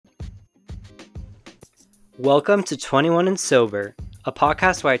Welcome to 21 and Sober, a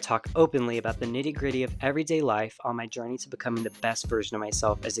podcast where I talk openly about the nitty gritty of everyday life on my journey to becoming the best version of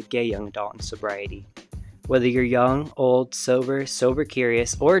myself as a gay young adult in sobriety. Whether you're young, old, sober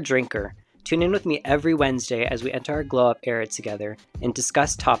curious, or a drinker, tune in with me every Wednesday as we enter our glow up era together and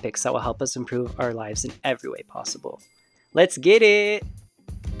discuss topics that will help us improve our lives in every way possible. Let's get it!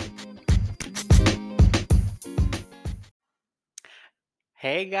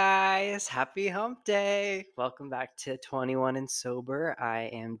 Hey guys, happy hump day! Welcome back to 21 and Sober.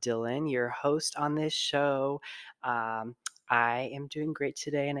 I am Dylan, your host on this show. Um, I am doing great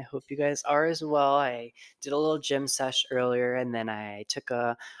today and I hope you guys are as well. I did a little gym sesh earlier and then I took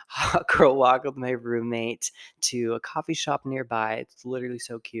a hot girl walk with my roommate to a coffee shop nearby. It's literally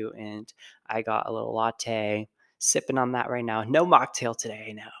so cute and I got a little latte, sipping on that right now. No mocktail today,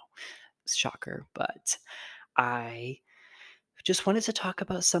 I know. Shocker, but I just wanted to talk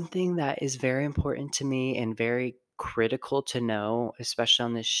about something that is very important to me and very critical to know, especially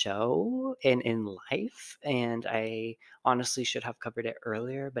on this show and in life. And I honestly should have covered it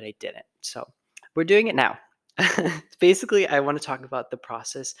earlier, but I didn't. So we're doing it now. Basically, I want to talk about the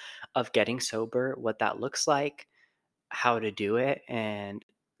process of getting sober, what that looks like, how to do it, and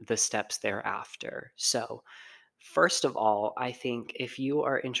the steps thereafter. So, first of all, I think if you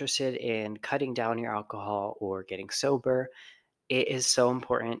are interested in cutting down your alcohol or getting sober, it is so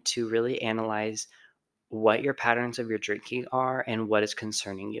important to really analyze what your patterns of your drinking are and what is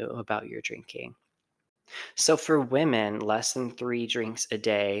concerning you about your drinking. So, for women, less than 3 drinks a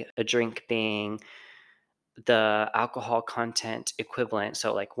day, a drink being the alcohol content equivalent.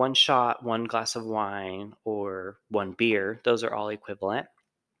 So, like 1 shot, 1 glass of wine, or 1 beer, those are all equivalent,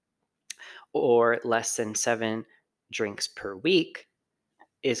 or less than 7 drinks per week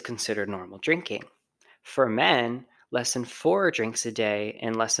is considered normal drinking. For men, less than 4 drinks a day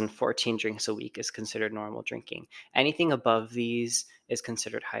and less than 14 drinks a week is considered normal drinking. Anything above these is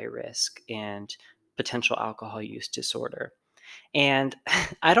considered high risk and potential alcohol use disorder. And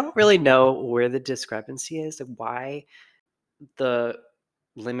I don't really know where the discrepancy is, like why the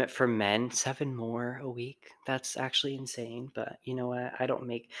limit for men 7 more a week. That's actually insane, but you know what? I don't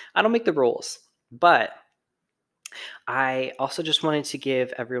make the rules. But I also just wanted to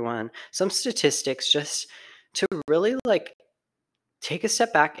give everyone some statistics just to really take a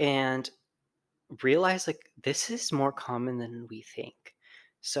step back and realize this is more common than we think.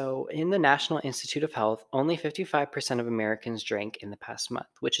 So, in the National Institute of Health, only 55% of Americans drank in the past month,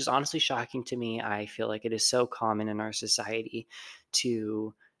 which is honestly shocking to me. I feel like it is so common in our society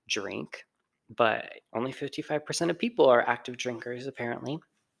to drink, but only 55% of people are active drinkers, apparently.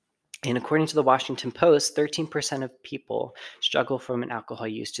 And according to the Washington Post, 13% of people struggle from an alcohol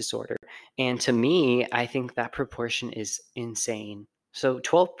use disorder. And to me, I think that proportion is insane. So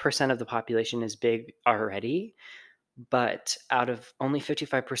 12% of the population is big already, but out of only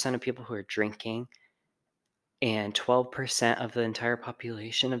 55% of people who are drinking and 12% of the entire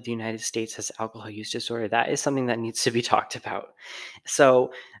population of the United States has alcohol use disorder, that is something that needs to be talked about.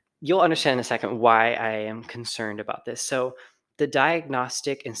 So you'll understand in a second why I am concerned about this. So the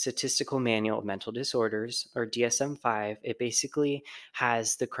Diagnostic and Statistical Manual of Mental Disorders, or DSM-5, it basically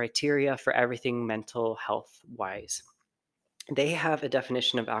has the criteria for everything mental health wise. They have a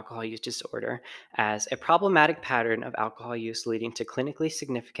definition of alcohol use disorder as a problematic pattern of alcohol use leading to clinically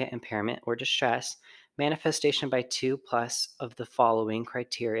significant impairment or distress, manifestation by 2 plus of the following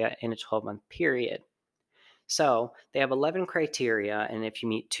criteria in a 12-month period. So they have 11 criteria, and if you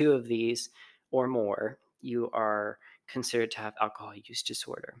meet 2 of these or more, you are considered to have alcohol use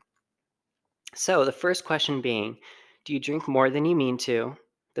disorder. So the first question being, do you drink more than you mean to?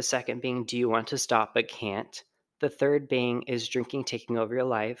 The second being, do you want to stop but can't? The third being, is drinking taking over your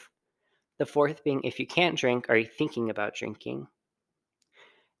life? The fourth being, if you can't drink, are you thinking about drinking?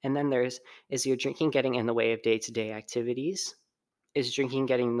 And then there's, is your drinking getting in the way of day to day activities? Is drinking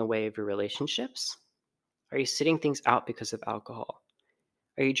getting in the way of your relationships? Are you sitting things out because of alcohol?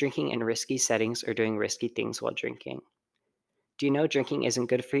 Are you drinking in risky settings or doing risky things while drinking? Do you know drinking isn't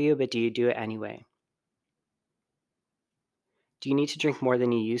good for you, but do you do it anyway? Do you need to drink more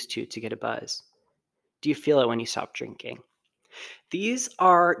than you used to get a buzz? Do you feel it when you stop drinking? These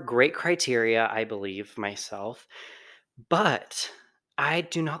are great criteria, I believe myself, but I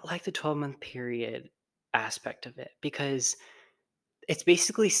do not like the 12-month period aspect of it because it's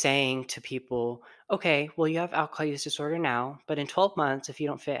basically saying to people, okay, well, you have alcohol use disorder now, but in 12 months, if you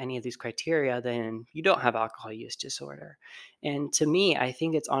don't fit any of these criteria, then you don't have alcohol use disorder. And to me, I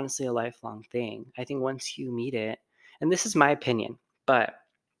think it's honestly a lifelong thing. I think once you meet it, and this is my opinion, but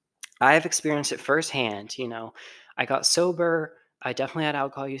I've experienced it firsthand. I got sober I definitely had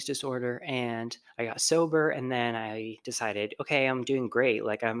alcohol use disorder, and I got sober, and then I decided, okay, I'm doing great.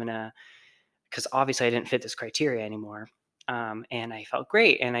 Like I'm gonna, because obviously I didn't fit this criteria anymore. And I felt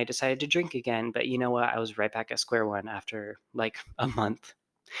great, and I decided to drink again. But you know what? I was right back at square one after like a month.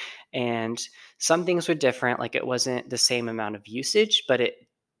 And some things were different. Like it wasn't the same amount of usage, but it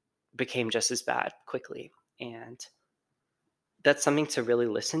became just as bad quickly. And that's something to really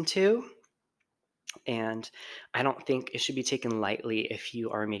listen to. And I don't think it should be taken lightly if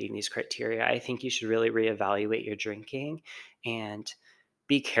you are meeting these criteria. I think you should really reevaluate your drinking and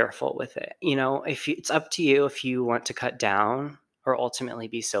be careful with it. If it's up to you if you want to cut down or ultimately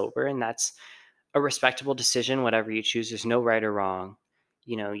be sober, and that's a respectable decision, whatever you choose. There's no right or wrong.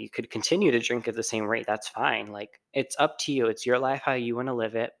 You could continue to drink at the same rate. That's fine. Like it's up to you. It's your life, how you want to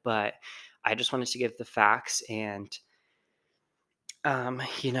live it. But I just wanted to give the facts and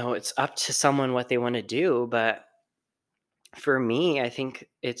it's up to someone what they want to do, but for me, I think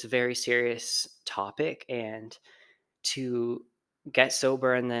it's a very serious topic, and to get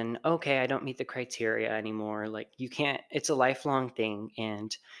sober and then, okay, I don't meet the criteria anymore. Like you can't, it's a lifelong thing,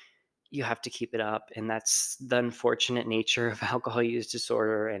 and you have to keep it up. And that's the unfortunate nature of alcohol use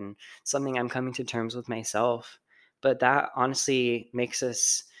disorder, and something I'm coming to terms with myself. But that honestly makes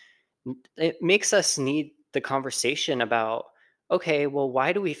us need the conversation about, okay, well,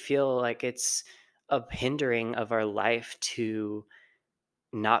 why do we feel like it's a hindering of our life to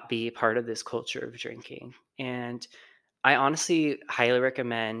not be part of this culture of drinking? And I honestly highly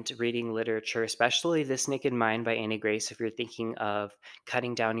recommend reading literature, especially This Naked Mind by Annie Grace, if you're thinking of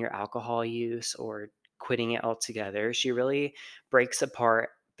cutting down your alcohol use or quitting it altogether. She really breaks apart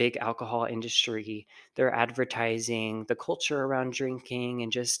big alcohol industry, their advertising, the culture around drinking,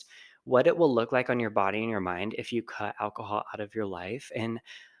 and just what it will look like on your body and your mind if you cut alcohol out of your life. And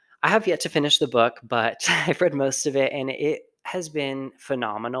I have yet to finish the book, but I've read most of it, and it has been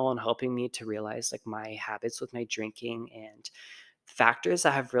phenomenal in helping me to realize like my habits with my drinking and factors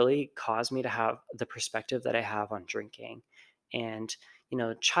that have really caused me to have the perspective that I have on drinking. And,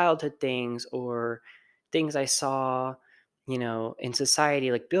 childhood things or things I saw, in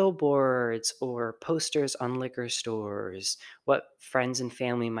society, like billboards or posters on liquor stores, what friends and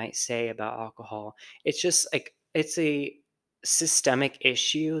family might say about alcohol. It's just like, it's a systemic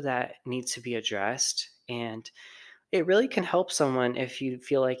issue that needs to be addressed. And it really can help someone if you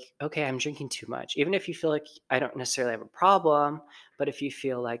feel like, okay, I'm drinking too much. Even if you feel like I don't necessarily have a problem, but if you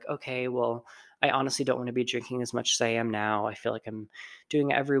feel like, okay, well, I honestly don't want to be drinking as much as I am now. I feel like I'm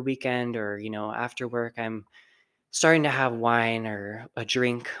doing it every weekend, or, after work, I'm starting to have wine or a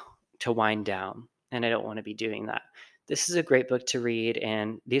drink to wind down. And I don't want to be doing that. This is a great book to read.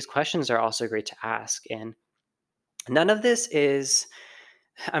 And these questions are also great to ask. And none of this is,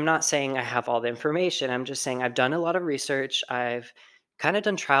 I'm not saying I have all the information. I'm just saying I've done a lot of research. I've kind of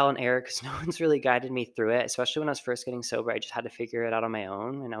done trial and error because no one's really guided me through it, especially when I was first getting sober. I just had to figure it out on my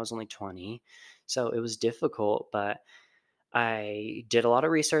own, and I was only 20. So it was difficult, but I did a lot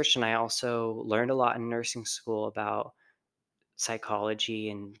of research, and I also learned a lot in nursing school about psychology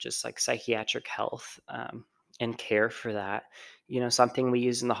and just like psychiatric health, and care for that. Something we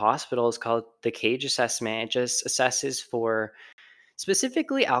use in the hospital is called the CAGE assessment. It just assesses for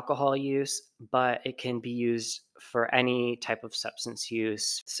specifically alcohol use, but it can be used for any type of substance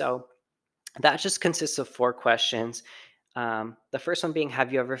use. So that just consists of 4 questions. The first one being,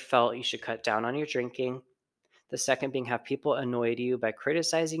 have you ever felt you should cut down on your drinking? The second being, have people annoyed you by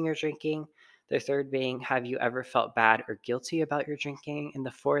criticizing your drinking? The third being, have you ever felt bad or guilty about your drinking? And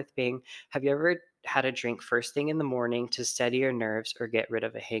the fourth being, have you ever had a drink first thing in the morning to steady your nerves or get rid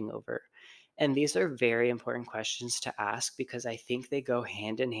of a hangover? And these are very important questions to ask because I think they go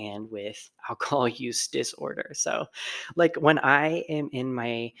hand in hand with alcohol use disorder. So, like when I am in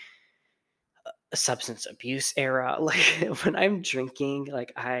my substance abuse era, like when I'm drinking,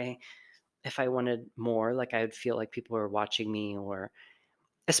 like if I wanted more, like I would feel like people were watching me, or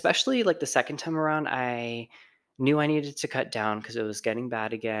especially like the second time around, I knew I needed to cut down because it was getting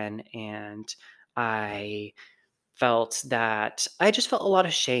bad again. And I I just felt a lot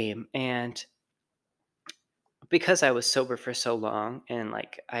of shame. And because I was sober for so long and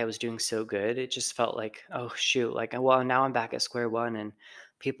like I was doing so good, it just felt like, oh shoot, like well, now I'm back at square one, and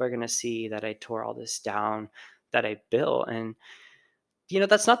people are gonna see that I tore all this down that I built. And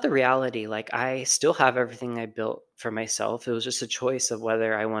that's not the reality. Like I still have everything I built for myself. It was just a choice of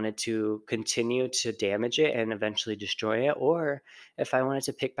whether I wanted to continue to damage it and eventually destroy it, or if I wanted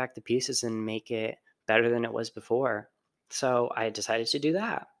to pick back the pieces and make it better than it was before. So I decided to do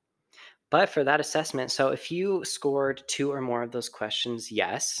that. But for that assessment, so if you scored 2 or more of those questions,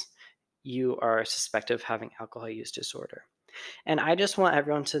 yes, you are suspected of having alcohol use disorder. And I just want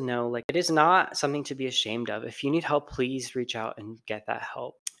everyone to know, like, it is not something to be ashamed of. If you need help, please reach out and get that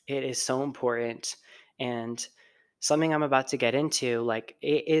help. It is so important. And something I'm about to get into, like,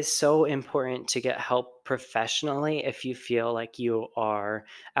 it is so important to get help professionally if you feel like you are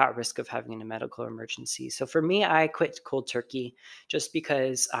at risk of having a medical emergency. So for me, I quit cold turkey just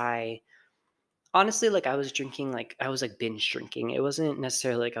because I honestly, like, I was drinking, like, I was like binge drinking. It wasn't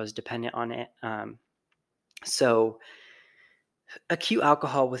necessarily like I was dependent on it. So acute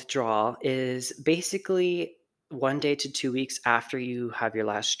alcohol withdrawal is basically 1 day to 2 weeks after you have your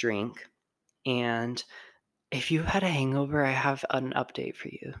last drink. And if you had a hangover, I have an update for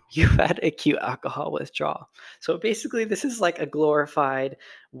you. You had acute alcohol withdrawal. So basically, this is like a glorified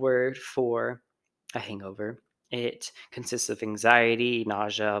word for a hangover. It consists of anxiety,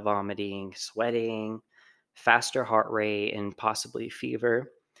 nausea, vomiting, sweating, faster heart rate, and possibly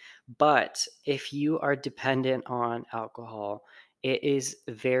fever. But if you are dependent on alcohol, it is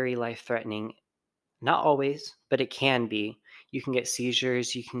very life threatening. Not always, but it can be. You can get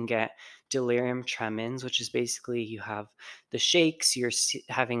seizures, you can get delirium tremens, which is basically you have the shakes, you're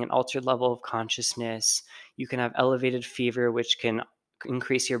having an altered level of consciousness. You can have elevated fever, which can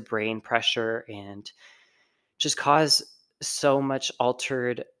increase your brain pressure and just cause so much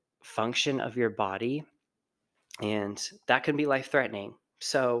altered function of your body. And that can be life threatening.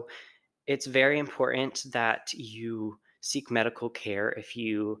 So, it's very important that you seek medical care if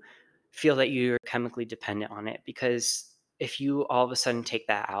you feel that you're chemically dependent on it, because if you all of a sudden take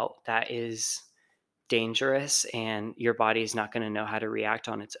that out, that is dangerous and your body is not going to know how to react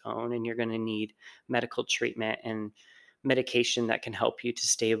on its own, and you're going to need medical treatment and medication that can help you to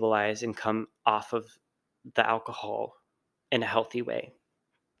stabilize and come off of the alcohol in a healthy way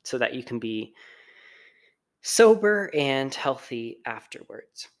so that you can be sober and healthy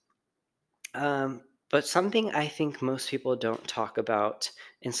afterwards. But something I think most people don't talk about,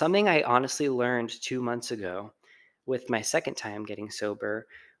 and something I honestly learned 2 months ago with my second time getting sober,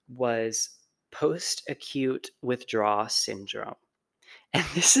 was post acute withdrawal syndrome. And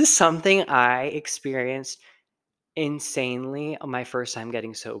this is something I experienced insanely on my first time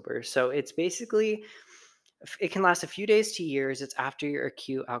getting sober. So it's basically, it can last a few days to years. It's after your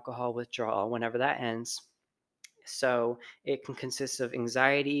acute alcohol withdrawal, whenever that ends. So it can consist of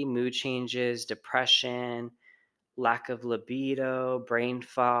anxiety, mood changes, depression, lack of libido, brain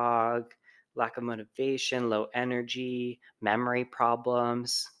fog, lack of motivation, low energy, memory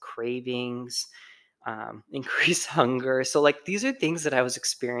problems, cravings, increased hunger. So, like, these are things that I was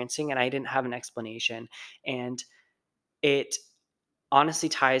experiencing and I didn't have an explanation. And it honestly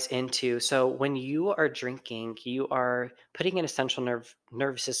ties into, so when you are drinking, you are putting an essential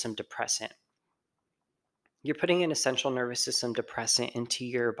nervous system depressant. You're putting an essential nervous system depressant into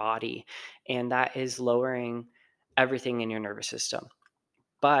your body, and that is lowering everything in your nervous system.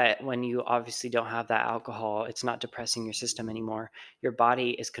 But when you obviously don't have that alcohol, it's not depressing your system anymore. Your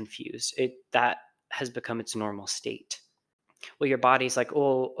body is confused. That has become its normal state. Well, your body's like,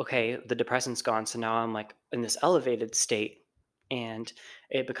 "Oh, okay, the depressant's gone, so now I'm like in this elevated state." And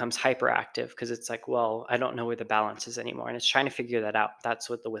it becomes hyperactive because it's like, "Well, I don't know where the balance is anymore." And it's trying to figure that out.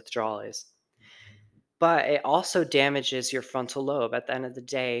 That's what the withdrawal is. But it also damages your frontal lobe. At the end of the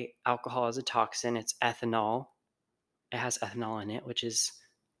day, alcohol is a toxin. It's ethanol. It has ethanol in it, which is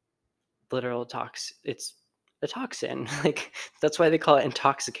literal it's a toxin. Like, that's why they call it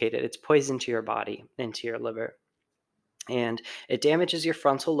intoxicated. It's poison to your body, into your liver. And it damages your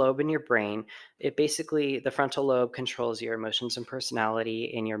frontal lobe in your brain. It basically, the frontal lobe controls your emotions and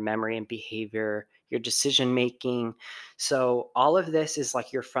personality and your memory and behavior, your decision making. So all of this is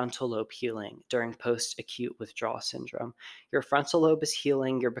like your frontal lobe healing during post acute withdrawal syndrome. Your frontal lobe is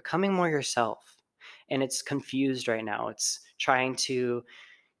healing, you're becoming more yourself. And it's confused right now. It's trying to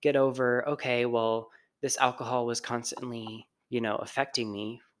get over, okay, well, this alcohol was constantly, affecting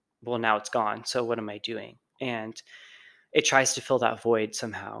me. Well, now it's gone. So what am I doing? And it tries to fill that void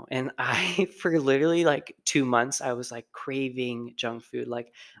somehow. And I, for literally like 2 months, I was like craving junk food.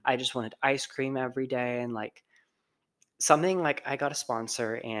 Like, I just wanted ice cream every day. And like something, like, I got a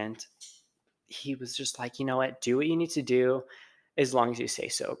sponsor and he was just like, you know what, do what you need to do as long as you stay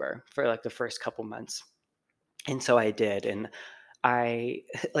sober for like the first couple months. And so I did. And I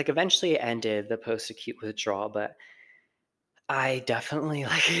like eventually ended the post acute withdrawal, but I definitely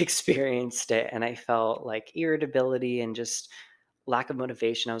like experienced it, and I felt like irritability and just lack of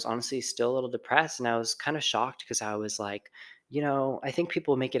motivation. I was honestly still a little depressed, and I was kind of shocked because I was like, I think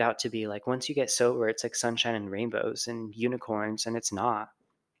people make it out to be like once you get sober, it's like sunshine and rainbows and unicorns, and it's not.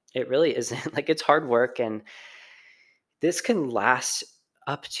 It really isn't. Like, it's hard work, and this can last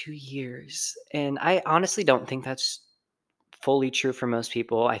up to years. And I honestly don't think that's fully true for most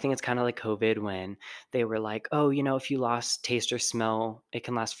people. I think it's kind of like COVID when they were like, oh, if you lost taste or smell, it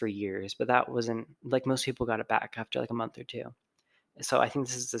can last for years. But that wasn't like most people got it back after like a month or two. So I think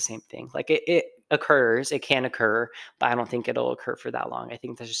this is the same thing. Like it occurs, it can occur, but I don't think it'll occur for that long. I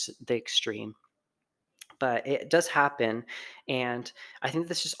think that's just the extreme. But it does happen. And I think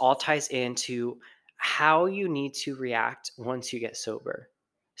this just all ties into how you need to react once you get sober.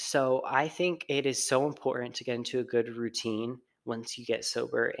 So I think it is so important to get into a good routine once you get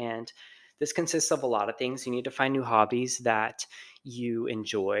sober. And this consists of a lot of things. You need to find new hobbies that you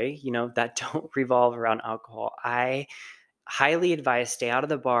enjoy, that don't revolve around alcohol. I highly advise stay out of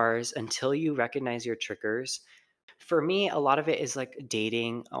the bars until you recognize your triggers. For me, a lot of it is like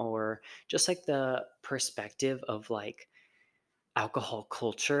dating or just like the perspective of like alcohol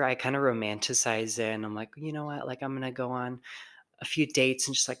culture. I kind of romanticize it and I'm like, you know what? Like I'm gonna go on a few dates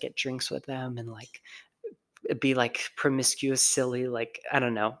and just like get drinks with them and like be like promiscuous, silly, like I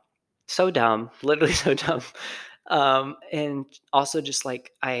don't know. So dumb, literally so dumb. And also just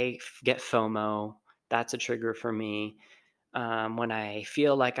like get FOMO. That's a trigger for me. When I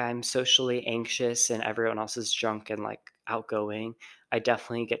feel like I'm socially anxious and everyone else is drunk and like outgoing, I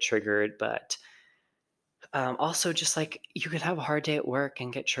definitely get triggered. But also, just like you could have a hard day at work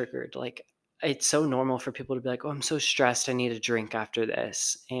and get triggered. Like it's so normal for people to be like, "Oh, I'm so stressed. I need a drink after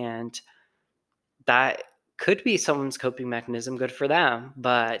this," and that could be someone's coping mechanism, good for them,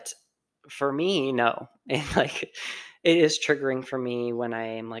 but for me, no. And, like, it is triggering for me when I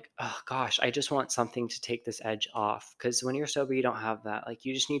am like, "Oh gosh, I just want something to take this edge off." Because when you're sober, you don't have that, like,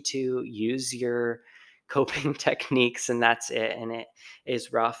 you just need to use your coping techniques, and that's it, and it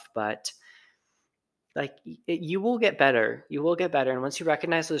is rough, but, like, you will get better, you will get better, and once you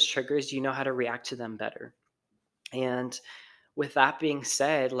recognize those triggers, you know how to react to them better, and with that being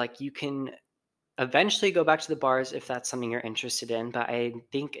said, like, you can eventually go back to the bars if that's something you're interested in, but I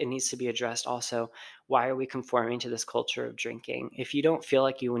think it needs to be addressed also. Why are we conforming to this culture of drinking? If you don't feel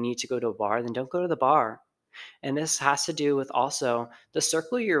like you need to go to a bar, then don't go to the bar. And this has to do with also the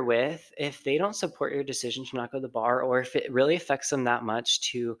circle you're with. If they don't support your decision to not go to the bar, or if it really affects them that much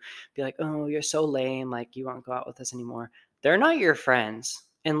to be like, oh, you're so lame, like you won't go out with us anymore, they're not your friends.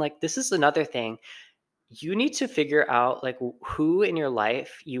 And like, this is another thing. You need to figure out like who in your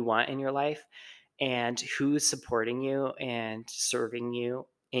life you want in your life and who's supporting you and serving you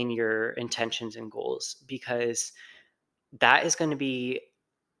in your intentions and goals, because that is going to be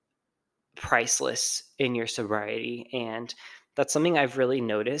priceless in your sobriety. And that's something I've really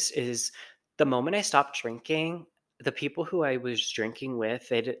noticed is the moment I stopped drinking, the people who I was drinking with,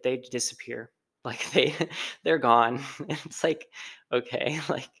 they disappear. Like they're gone. And it's like, okay,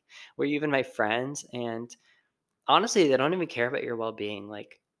 like were you even my friends? And honestly, they don't even care about your well-being.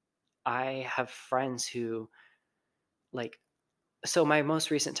 Like I have friends who like so my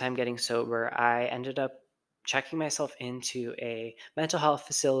most recent time getting sober, I ended up checking myself into a mental health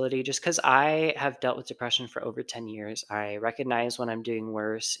facility just because I have dealt with depression for over 10 years. I recognize when I'm doing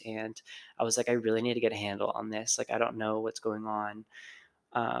worse, and I was like, I really need to get a handle on this. Like, I don't know what's going on,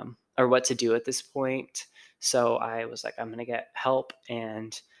 or what to do at this point. So I was like, I'm going to get help.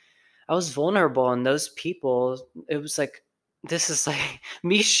 And I was vulnerable. And those people, it was like, this is like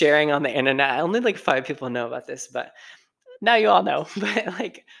me sharing on the internet. Only like 5 people know about this, but now you all know. But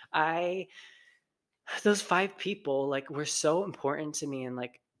like I those 5 people like were so important to me, and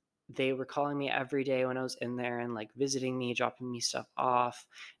like they were calling me every day when I was in there and like visiting me, dropping me stuff off,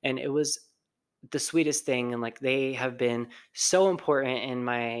 and it was the sweetest thing. And like they have been so important in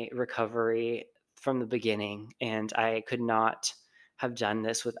my recovery from the beginning, and I could not have done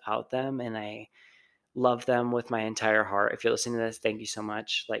this without them, and I love them with my entire heart. If you're listening to this, thank you so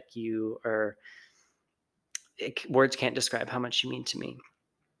much. Like you are words can't describe how much you mean to me.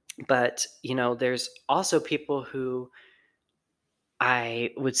 But, there's also people who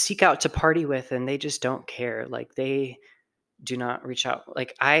I would seek out to party with and they just don't care. Like they do not reach out.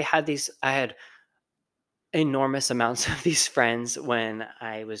 Like I had enormous amounts of these friends when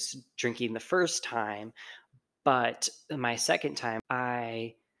I was drinking the first time, but my second time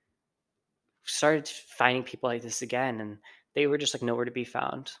I started finding people like this again, and they were just like nowhere to be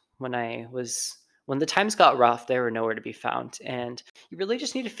found. When the times got rough, they were nowhere to be found. And you really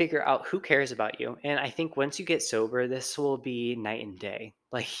just need to figure out who cares about you. And I think once you get sober, this will be night and day.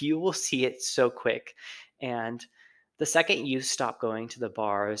 Like you will see it so quick. And the second you stop going to the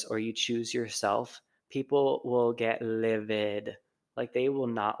bars or you choose yourself, people will get livid. Like they will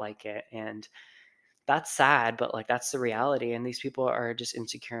not like it. And that's sad, but like that's the reality. And these people are just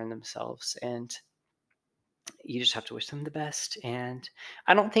insecure in themselves. And you just have to wish them the best. And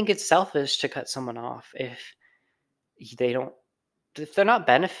I don't think it's selfish to cut someone off if they don't if they're not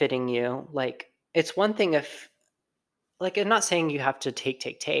benefiting you, like, it's one thing if like, I'm not saying you have to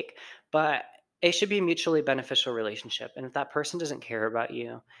take, but it should be a mutually beneficial relationship, and if that person doesn't care about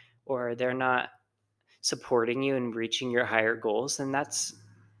you or they're not supporting you in reaching your higher goals, then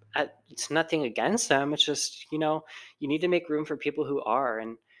it's nothing against them, it's just, you need to make room for people who are,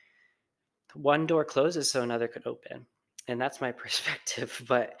 and one door closes so another could open, and that's my perspective,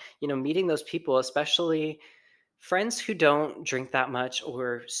 but, meeting those people, especially friends who don't drink that much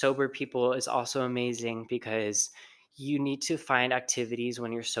or sober people is also amazing because you need to find activities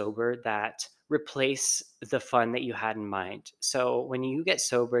when you're sober that replace the fun that you had in mind. So when you get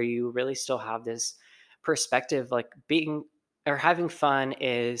sober, you really still have this perspective like being or having fun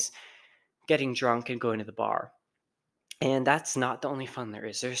is getting drunk and going to the bar. And that's not the only fun there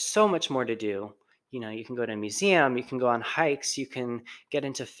is. There's so much more to do. You can go to a museum, you can go on hikes, you can get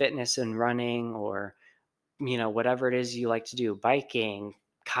into fitness and running or whatever it is you like to do, biking,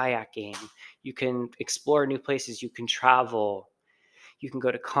 kayaking. You can explore new places, you can travel, you can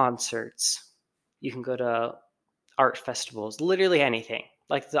go to concerts, you can go to art festivals, literally anything.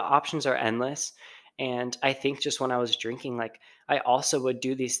 Like the options are endless. And I think just when I was drinking, like I also would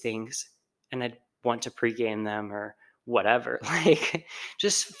do these things and I'd want to pregame them or whatever. Like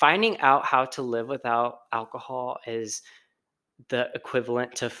just finding out how to live without alcohol is the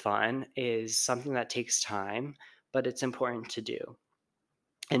equivalent to fun is something that takes time, but it's important to do.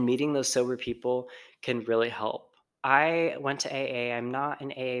 And meeting those sober people can really help. I went to AA. I'm not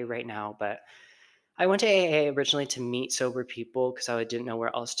in AA right now, but I went to AA originally to meet sober people because I didn't know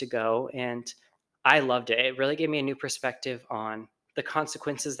where else to go. And I loved it. It really gave me a new perspective on the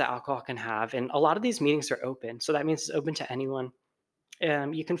consequences that alcohol can have. And a lot of these meetings are open. So that means it's open to anyone.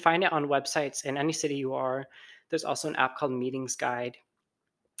 You can find it on websites in any city you are. There's also an app called Meetings Guide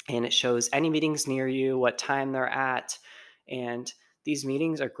and it shows any meetings near you, what time they're at. And these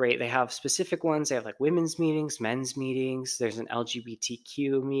meetings are great. They have specific ones. They have like women's meetings, men's meetings. There's an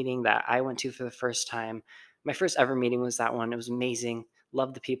LGBTQ meeting that I went to for the first time. My first ever meeting was that one. It was amazing.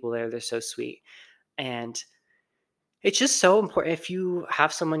 Love the people there. They're so sweet. And it's just so important if you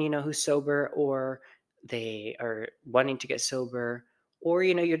have someone who's sober or they are wanting to get sober or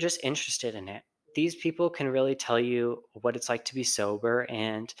you're just interested in it. These people can really tell you what it's like to be sober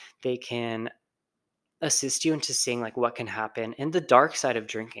and they can assist you into seeing like what can happen and the dark side of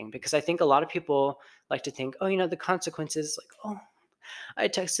drinking because I think a lot of people like to think, oh, the consequences like, oh, I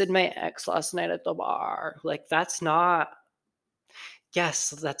texted my ex last night at the bar. Like that's not yes,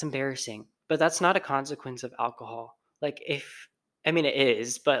 that's embarrassing, but that's not a consequence of alcohol. Like if I mean it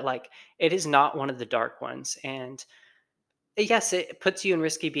is, but like it is not one of the dark ones. And yes, it puts you in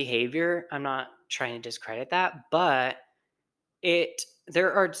risky behavior. I'm not trying to discredit that, but it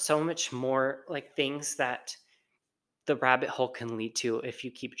there are so much more like things that the rabbit hole can lead to if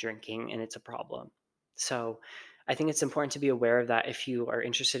you keep drinking and it's a problem. So I think it's important to be aware of that if you are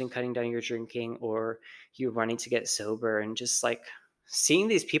interested in cutting down your drinking or you're wanting to get sober and just like seeing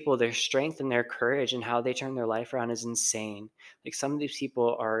these people, their strength and their courage and how they turn their life around is insane. Like some of these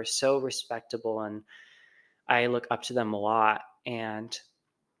people are so respectable and I look up to them a lot. And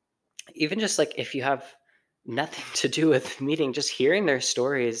even just like if you have nothing to do with meeting, just hearing their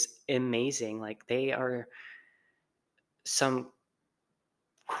story is amazing. Like they are some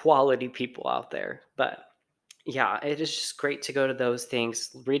quality people out there. But yeah, it is just great to go to those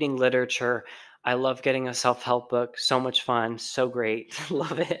things, reading literature. I love getting a self-help book. So much fun, so great.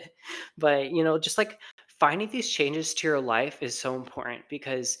 Love it. But, just like finding these changes to your life is so important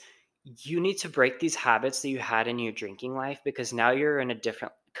because you need to break these habits that you had in your drinking life because now you're in a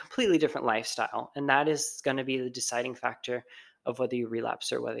completely different lifestyle. And that is going to be the deciding factor of whether you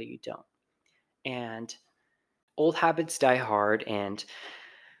relapse or whether you don't. And old habits die hard. And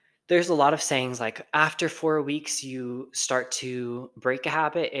there's a lot of sayings like after 4 weeks, you start to break a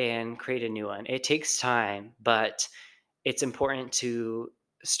habit and create a new one. It takes time, but it's important to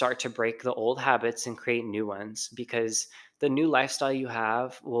start to break the old habits and create new ones because the new lifestyle you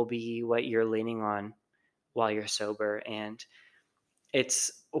have will be what you're leaning on while you're sober. And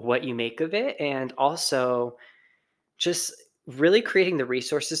it's what you make of it. And also, just really creating the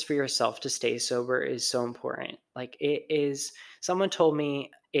resources for yourself to stay sober is so important. Like it is someone told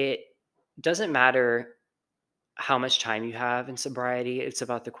me it doesn't matter how much time you have in sobriety, it's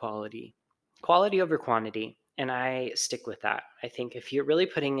about the quality. Quality over quantity. And I stick with that. I think if you're really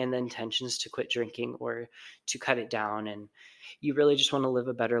putting in the intentions to quit drinking or to cut it down and you really just want to live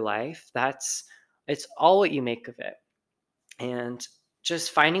a better life, it's all what you make of it. And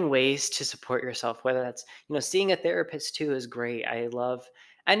just finding ways to support yourself, whether that's seeing a therapist too is great. I love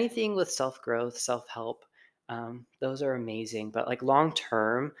anything with self-growth, self-help. Those are amazing. But like long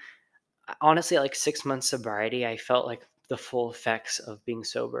term, honestly, like 6 months sobriety, I felt like the full effects of being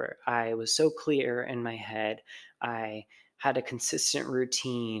sober. I was so clear in my head. I had a consistent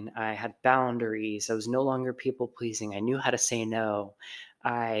routine. I had boundaries. I was no longer people pleasing. I knew how to say no.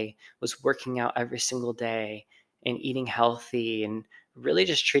 I was working out every single day and eating healthy and really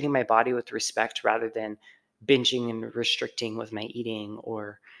just treating my body with respect rather than binging and restricting with my eating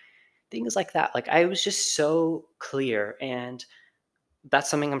or things like that. Like I was just so clear, and that's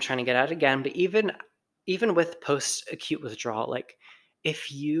something I'm trying to get at again. But even with post acute withdrawal, like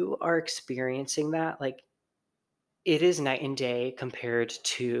if you are experiencing that, like it is night and day compared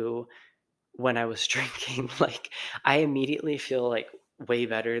to when I was drinking. Like I immediately feel like way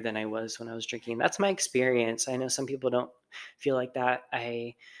better than I was when I was drinking. That's my experience. I know some people don't feel like that.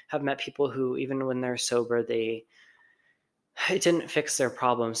 I have met people who even when they're sober, they it didn't fix their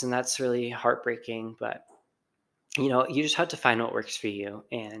problems, and that's really heartbreaking. But you just have to find what works for you.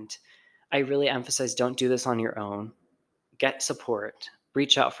 And I really emphasize, don't do this on your own. Get support,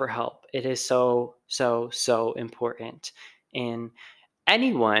 reach out for help. It is so, so, so important. And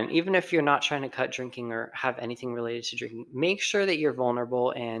anyone, even if you're not trying to cut drinking or have anything related to drinking, make sure that you're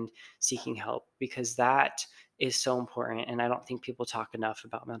vulnerable and seeking help, because that is so important. And I don't think people talk enough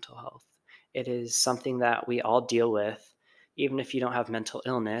about mental health. It is something that we all deal with, even if you don't have mental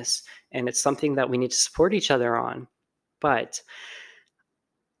illness. And it's something that we need to support each other on. But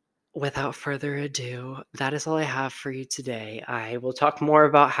without further ado, that is all I have for you today. I will talk more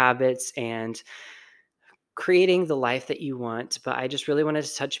about habits and creating the life that you want, but I just really wanted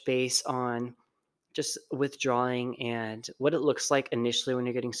to touch base on just withdrawing and what it looks like initially when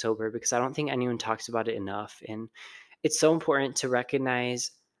you're getting sober, because I don't think anyone talks about it enough. And it's so important to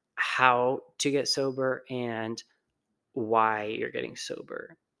recognize how to get sober and why you're getting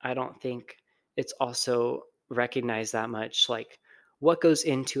sober. I don't think it's also recognized that much, like what goes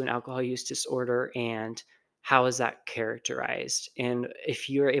into an alcohol use disorder and how is that characterized? And if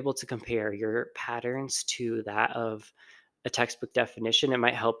you're able to compare your patterns to that of a textbook definition, it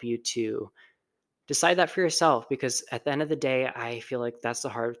might help you to decide that for yourself, because at the end of the day, I feel like that's the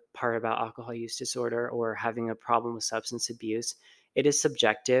hard part about alcohol use disorder or having a problem with substance abuse. It is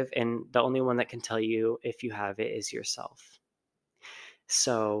subjective, and the only one that can tell you if you have it is yourself.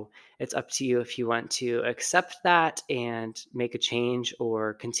 So it's up to you if you want to accept that and make a change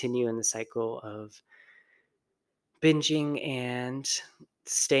or continue in the cycle of binging and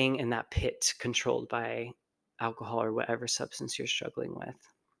staying in that pit controlled by alcohol or whatever substance you're struggling with.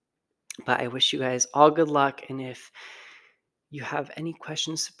 But I wish you guys all good luck. And if you have any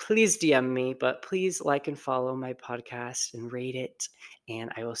questions, please DM me. But please like and follow my podcast and rate it.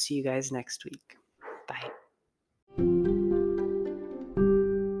 And I will see you guys next week. Bye.